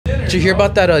Did you hear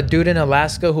about that dude in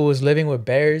Alaska who was living with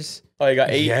bears? Oh, he got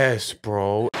 8? Yes,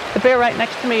 bro. The bear right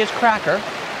next to me is Cracker,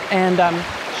 and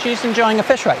she's enjoying a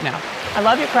fish right now. I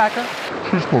love you, Cracker.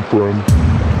 She's my friend.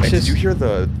 And did you hear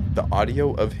the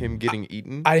audio of him getting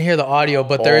eaten? I didn't hear the audio,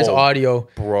 but there is audio.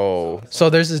 Bro. So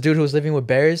there's this dude who was living with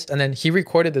bears, and then he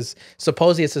recorded this.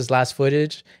 Supposedly it's his last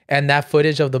footage, and that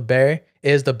footage of the bear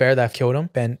is the bear that killed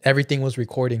him, and everything was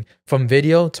recording from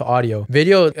video to audio.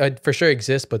 Video for sure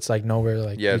exists, but it's like nowhere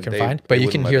like you can find. But you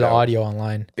can hear the audio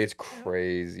online. It's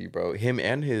crazy, bro. Him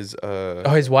and his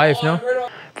his wife, no?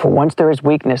 For once there is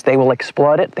weakness, they will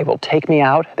exploit it. They will take me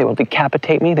out. They will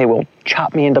decapitate me. They will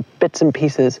chop me into bits and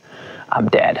pieces. I'm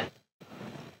dead.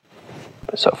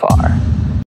 But so far.